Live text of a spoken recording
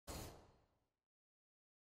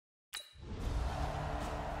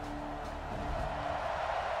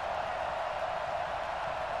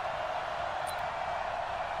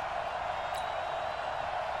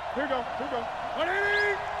Here we go.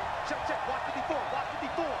 180. Check. Watch 54.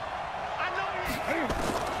 I know.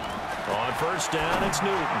 On first down, it's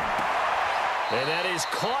Newton. And that is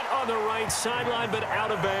caught on the right sideline, but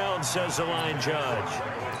out of bounds, says the line judge.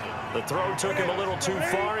 The throw took him a little too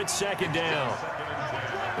far. It's second down.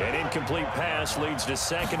 An incomplete pass leads to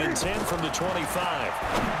 2nd and 10 from the 25.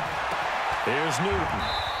 Here's Newton.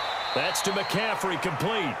 That's to McCaffrey,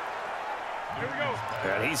 complete. Here we go.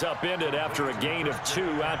 And he's upended after a gain of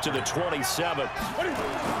 2 out to the 27.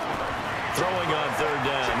 Throwing on 3rd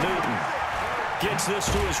down, Newton gets this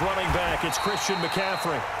to his running back. It's Christian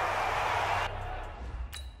McCaffrey.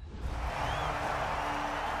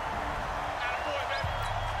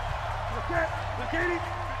 Look at it.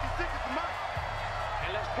 56 is the mark.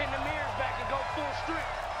 And let's pin the mirrors back and go full strip.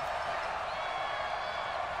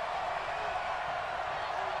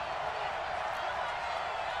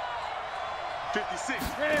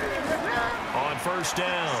 On first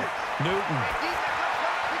down, Newton.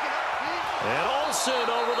 And Olsen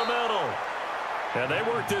over the middle. And they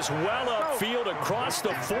work this well upfield across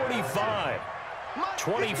the 45.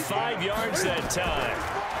 25 yards that time.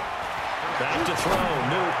 Back to throw,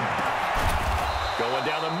 Newton. Going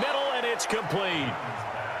down the middle, and it's complete.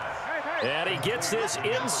 And he gets this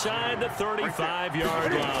inside the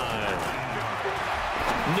 35-yard line.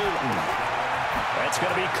 Newton. That's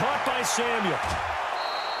going to be caught by Samuel.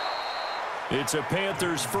 It's a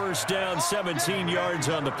Panthers first down, 17 yards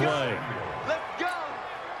on the play. Let's go.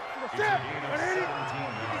 Check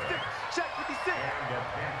 56.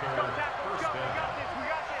 Go, tackle. We got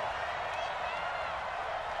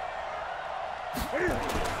this.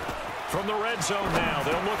 From the red zone now,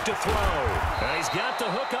 they'll look to throw. And he's got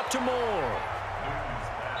the hook up to Moore.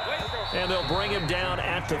 And they'll bring him down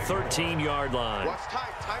at the 13-yard line.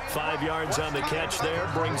 5 yards on the catch there,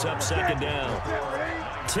 brings up 2nd down.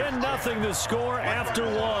 10-0 the score after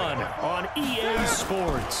 1 on EA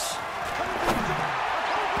Sports.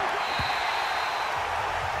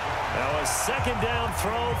 Now a 2nd down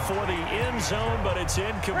throw for the end zone, but it's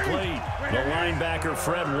incomplete. The linebacker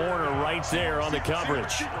Fred Warner right there on the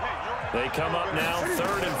coverage. They come up now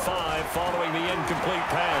 3rd and 5 following the incomplete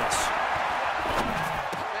pass.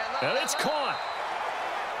 And it's caught.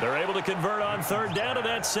 They're able to convert on 3rd down, and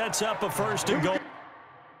that sets up a 1st and goal.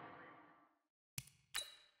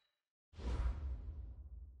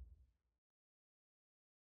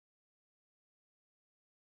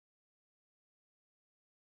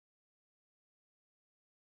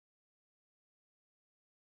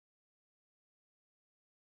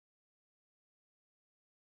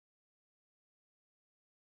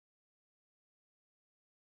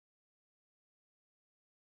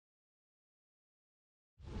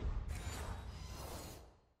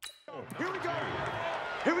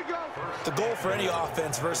 Here we go. The goal for any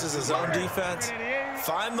offense versus his own defense,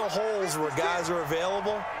 find the holes where guys are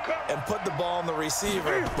available and put the ball on the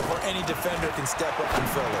receiver before any defender can step up and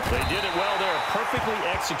fill it. They did it well there. A perfectly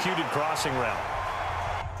executed crossing route.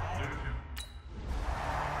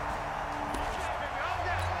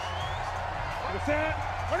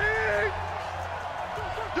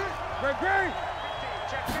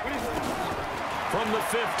 From the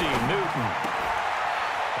 50, Newton.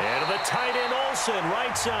 And to the tight end, Olsen,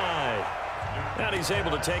 right side. And he's able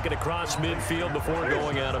to take it across midfield before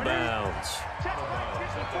going out of bounds.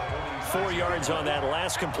 4 yards on that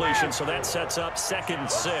last completion, so that sets up 2nd and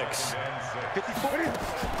 6.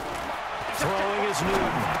 Throwing is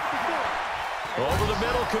Newton. Over the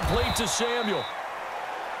middle, complete to Samuel.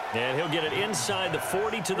 And he'll get it inside the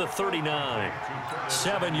 40 to the 39.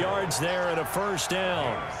 7 yards there and a 1st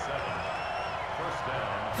down.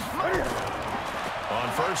 On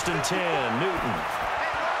 1st and 10, Newton.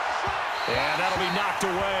 And that'll be knocked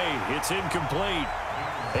away. It's incomplete.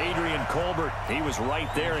 Adrian Colbert, he was right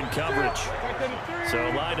there in coverage. So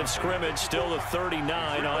line of scrimmage still the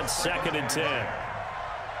 39 on 2nd and 10.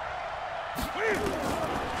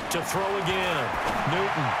 To throw again,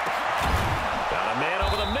 Newton. Got a man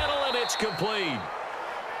over the middle, and it's complete.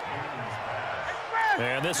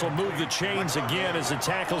 And this will move the chains again as the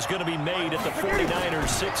tackle's going to be made at the 49ers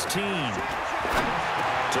 16.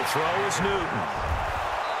 To throw is Newton.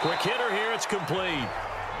 Quick hitter here, it's complete.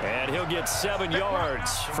 And he'll get 7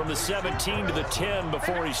 yards from the 17 to the 10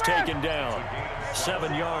 before he's taken down.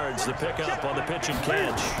 7 yards, the pickup on the pitch and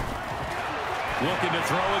catch. Looking to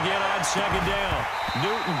throw again on 2nd down.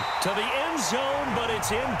 Newton to the end zone, but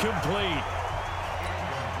it's incomplete.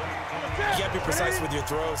 You got to be precise with your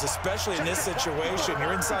throws, especially in this situation.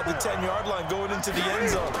 You're inside the 10-yard line going into the end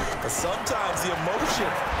zone. But sometimes the emotion,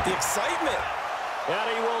 the excitement And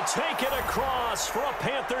he will take it across for a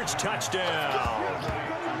Panthers touchdown.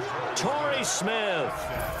 Torrey Smith,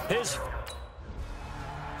 his...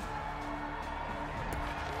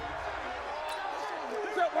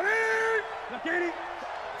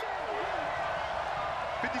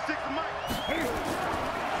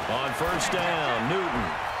 On first down, Newton.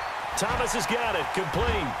 Thomas has got it,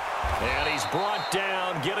 complete. And he's brought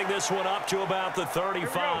down, getting this one up to about the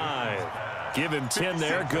 35. Give him 10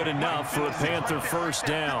 there, good enough for a Panther first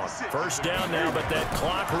down. First down now, but that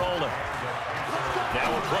clock rolling.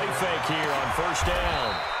 Now a play fake here on first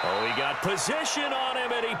down. Oh, he got position on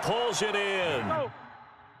him, and he pulls it in.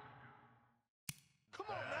 Come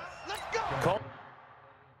on now, let's go. Call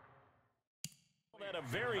that a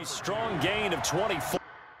very strong gain of 24.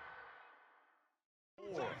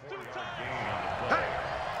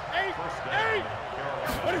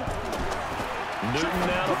 Newton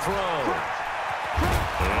now to throw.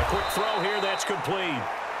 And a quick throw here, that's complete.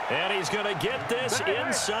 And he's going to get this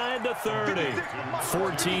inside the 30.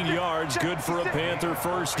 14 yards, good for a Panther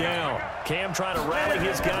first down. Cam trying to rally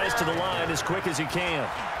his guys to the line as quick as he can.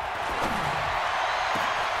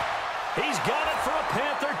 He's got it for a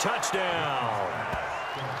Panther touchdown.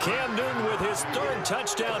 Cam Newton with his third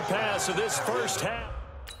touchdown pass of this first half.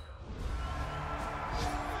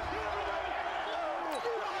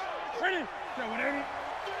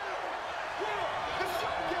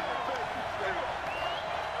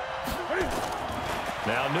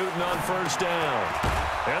 Now Newton on first down.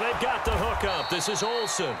 And they've got the hook up. This is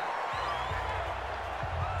Olsen.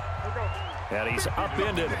 And he's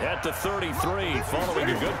upended at the 33, following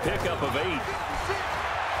a good pickup of 8.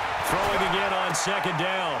 Throwing again on second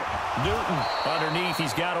down. Newton underneath.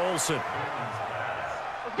 He's got Olsen.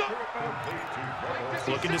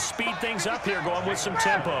 Looking to speed things up here, going with some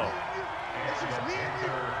tempo.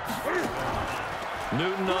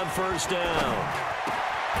 Newton on first down.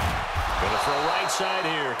 Going to throw right side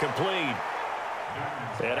here, complete.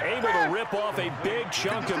 And able to rip off a big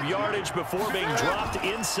chunk of yardage before being dropped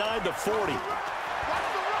inside the 40.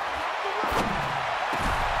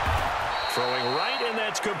 Throwing right, and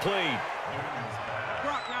that's complete.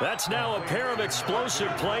 That's now a pair of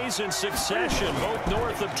explosive plays in succession, both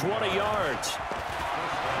north of 20 yards.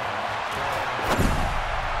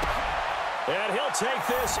 And he'll take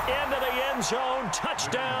this into the end zone.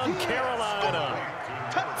 Touchdown, Carolina.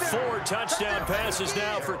 4 touchdown passes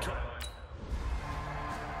now for...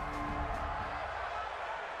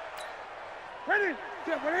 Ready,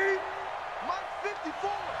 Mark 54.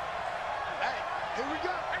 Hey, here we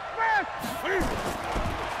go.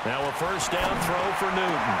 Now a first down throw for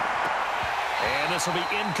Newton. And this will be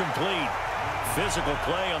incomplete. Physical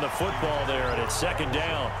play on the football there, and it's second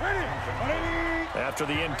down. After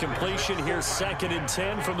the incompletion, here's 2nd and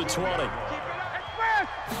 10 from the 20.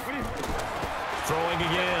 Throwing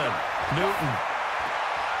again. Newton.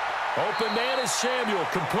 Open man is Samuel,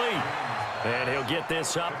 complete. And he'll get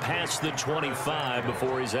this up past the 25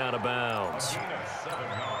 before he's out of bounds.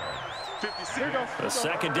 The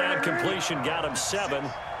second down completion got him 7.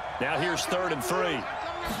 Now here's 3rd and 3.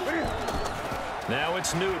 Now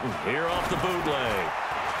it's Newton here off the bootleg.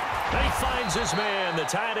 And he finds his man, the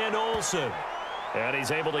tight end Olsen. And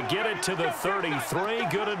he's able to get it to the 33.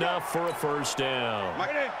 Good enough for a first down.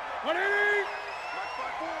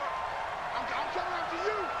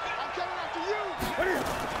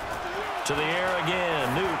 To the air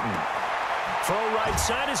again, Newton. Throw right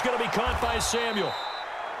side is going to be caught by Samuel.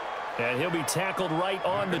 And he'll be tackled right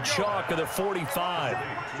on the chalk of the 45.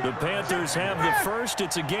 The Panthers have the first.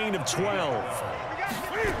 It's a gain of 12.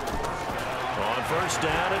 On first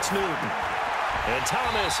down, it's Newton. And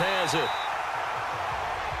Thomas has it.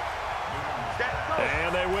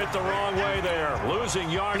 And they went the wrong way there. Losing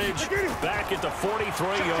yardage back at the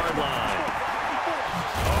 43-yard line.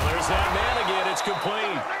 Oh, there's that man again. It's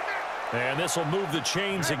complete. And this will move the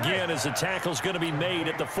chains again as the tackle's going to be made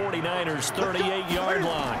at the 49ers' 38-yard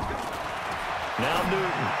line. Now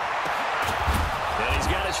Newton. And he's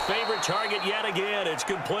got his favorite target yet again. It's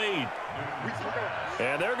complete.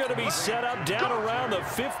 And they're going to be set up down around the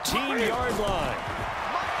 15-yard line.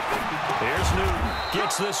 Here's Newton.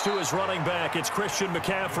 Gets this to his running back. It's Christian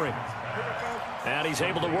McCaffrey. And he's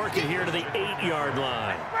able to work it here to the 8-yard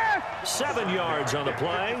line. 7 yards on the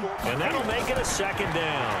play. And that'll make it a second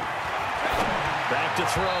down. Back to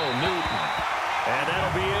throw, Newton. And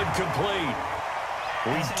that'll be incomplete.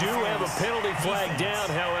 We do have a penalty flag down,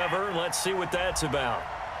 however. Let's see what that's about.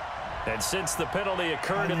 And since the penalty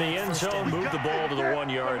occurred in the end zone, move the ball to the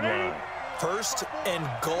 1-yard line. First and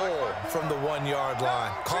goal from the 1-yard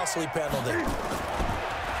line. Costly penalty.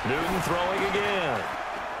 Newton throwing again.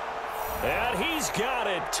 And he's got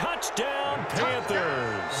it. Touchdown,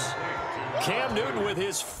 Panthers. Cam Newton with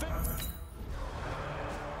his fifth.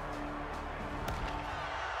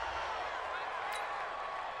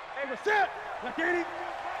 Hey, what's up? Look at it.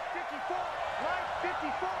 54. Right,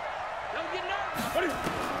 54. Don't get nervous.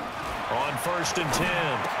 On 1st and 10.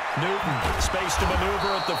 Newton, space to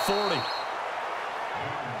maneuver at the 40.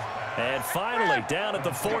 And finally, down at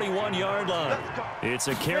the 41-yard line. It's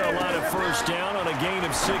a Carolina first down on a gain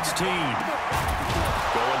of 16. Going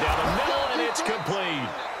down the middle, and it's complete.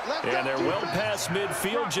 And they're well past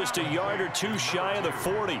midfield, just a yard or two shy of the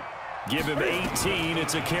 40. Give him 18.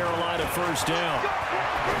 It's a Carolina first down.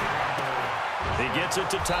 He gets it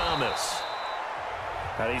to Thomas.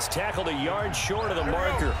 And he's tackled a yard short of the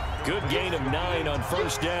marker. Good gain of 9 on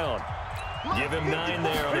first down. Give him 9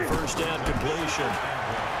 there on the first down completion.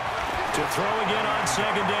 To throw again on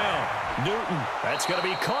second down. Newton. That's going to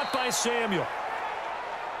be caught by Samuel.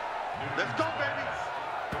 Let's go, baby.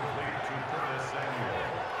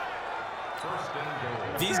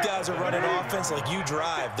 These guys are running offense like you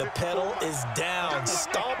drive. The pedal is down.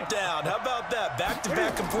 Stomp down. How about that?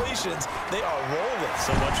 Back-to-back completions. They are rolling.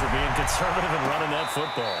 So much for being conservative and running that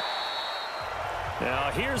football.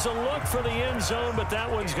 Now, here's a look for the end zone, but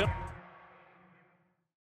that one's good.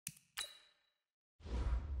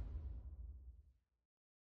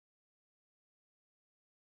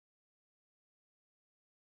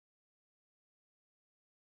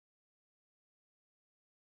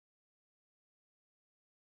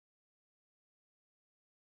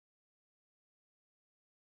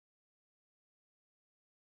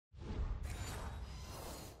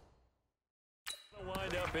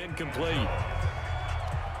 Wind up incomplete.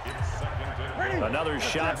 Another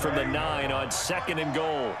shot from the 9 on 2nd and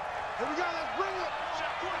goal.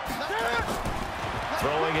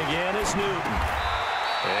 Throwing again is Newton.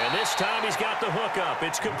 And this time he's got the hook up.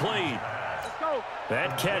 It's complete.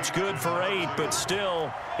 That catch good for 8, but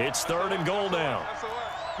still, it's 3rd and goal now.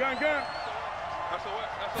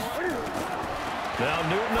 Now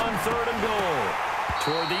Newton on 3rd and goal.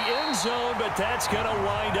 Toward the end zone, but that's going to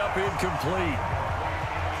wind up incomplete.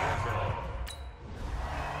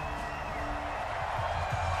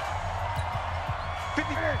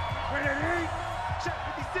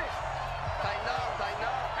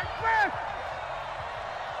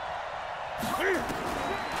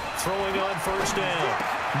 Throwing on first down.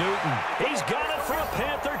 Newton, he's got it for a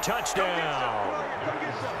Panther touchdown.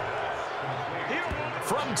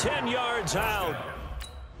 From 10 yards out.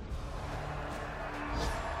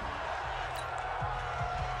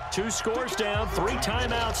 Two scores down, 3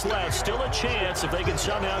 timeouts left. Still a chance if they can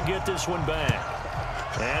somehow get this one back.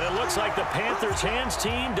 And it looks like the Panthers' hands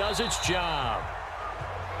team does its job.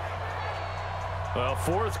 Well,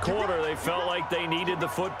 4th quarter, they felt like they needed the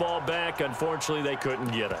football back. Unfortunately, they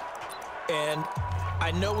couldn't get it. And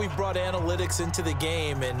I know we've brought analytics into the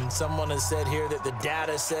game, and someone has said here that the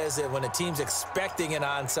data says that when a team's expecting an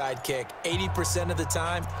onside kick, 80% of the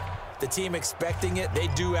time, the team expecting it, they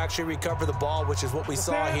do actually recover the ball, which is what we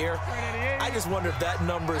saw here. I just wonder if that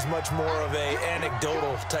number is much more of a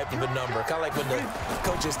anecdotal type of a number. Kind of like when the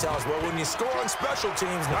coaches tell us, well, when you score on special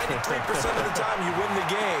teams, 93% of the time you win the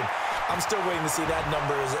game. I'm still waiting to see that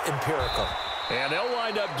number is empirical. And they'll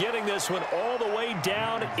wind up getting this one all the way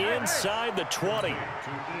down inside the 20.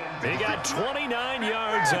 They got 29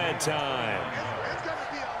 yards that time.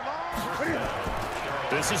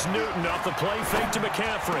 This is Newton off the play fake to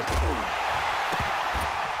McCaffrey.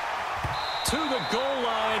 To the goal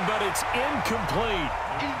line, but it's incomplete.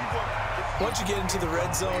 Once you get into the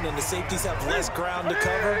red zone and the safeties have less ground to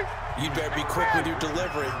cover, you'd better be quick with your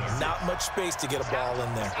delivery. Not much space to get a ball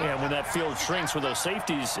in there. Yeah, when that field shrinks with those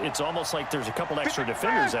safeties, it's almost like there's a couple extra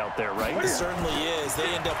defenders out there, right? It certainly is. They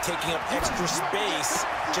end up taking up extra space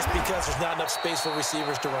just because there's not enough space for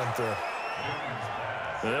receivers to run through.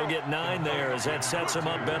 They'll get 9 there as that sets them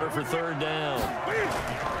up better for 3rd down.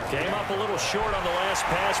 Came up a little short on the last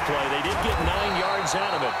pass play. They did get 9 yards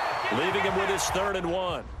out of it, leaving him with his 3rd and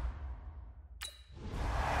 1.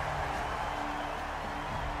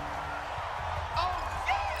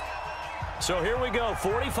 So here we go,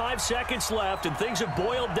 45 seconds left, and things have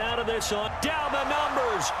boiled down to this on down the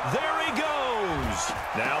numbers. There he goes.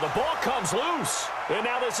 Now the ball comes loose, and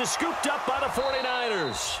now this is scooped up by the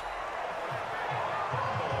 49ers.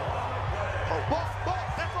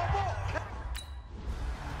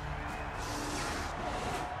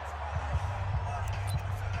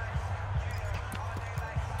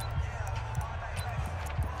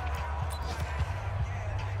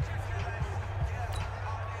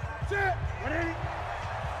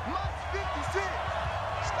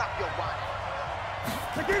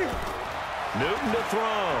 Newton to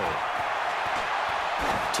throw.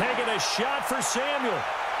 Taking a shot for Samuel.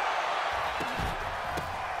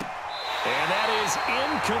 And that is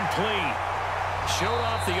incomplete. Showed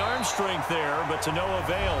off the arm strength there, but to no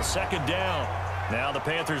avail. Second down. Now the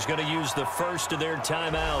Panthers going to use the first of their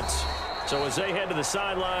timeouts. So as they head to the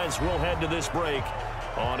sidelines, we'll head to this break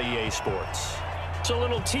on EA Sports. It's a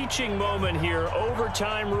little teaching moment here.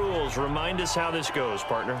 Overtime rules. Remind us how this goes,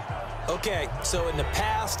 partner. Okay, so in the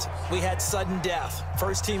past, we had sudden death.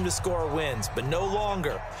 First team to score wins, but no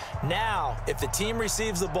longer. Now, if the team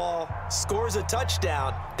receives the ball, scores a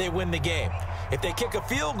touchdown, they win the game. If they kick a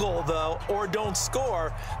field goal, though, or don't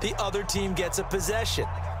score, the other team gets a possession.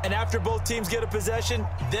 And after both teams get a possession,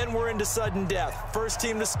 then we're into sudden death. First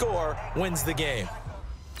team to score wins the game.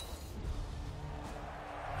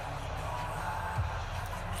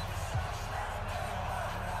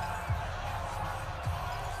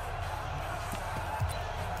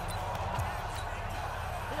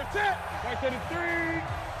 Right to the 3. They're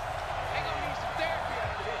gonna need some therapy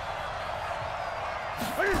after this.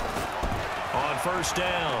 On first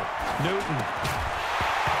down, Newton.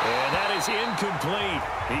 And that is incomplete.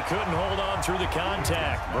 He couldn't hold on through the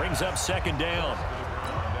contact. Brings up second down.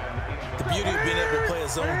 The beauty of being able to play a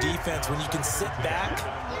zone defense when you can sit back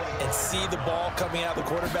and see the ball coming out of the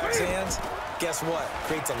quarterback's hands, guess what?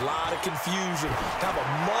 Creates a lot of confusion. Kind of a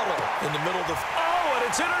muddle in the middle of the... Oh, and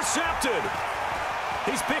it's intercepted.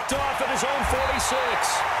 He's picked off at his own 46.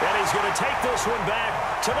 And he's going to take this one back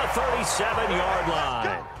to the 37-yard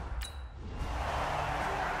line.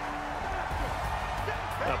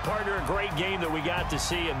 Now, partner, a great game that we got to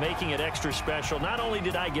see and making it extra special. Not only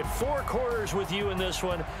did I get 4 quarters with you in this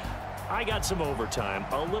one, I got some overtime,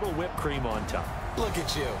 a little whipped cream on top. Look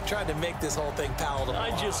at you, trying to make this whole thing palatable. I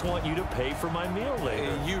just want you to pay for my meal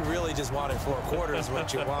later. You really just wanted 4 quarters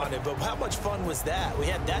what you wanted. But how much fun was that? We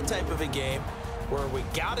had that type of a game where we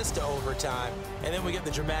got us to overtime, and then we get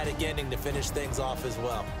the dramatic ending to finish things off as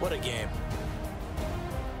well. What a game.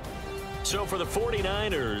 So for the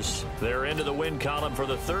 49ers, they're into the win column for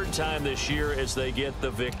the 3rd time this year as they get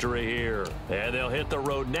the victory here. And they'll hit the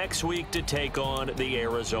road next week to take on the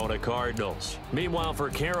Arizona Cardinals. Meanwhile, for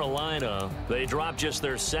Carolina, they dropped just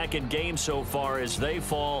their 2nd game so far as they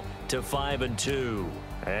fall to 5-2.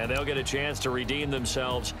 And they'll get a chance to redeem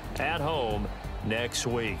themselves at home next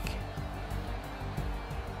week.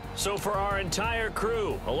 So for our entire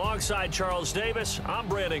crew, alongside Charles Davis, I'm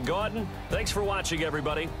Brandon Gaudin. Thanks for watching,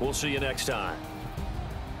 everybody. We'll see you next time.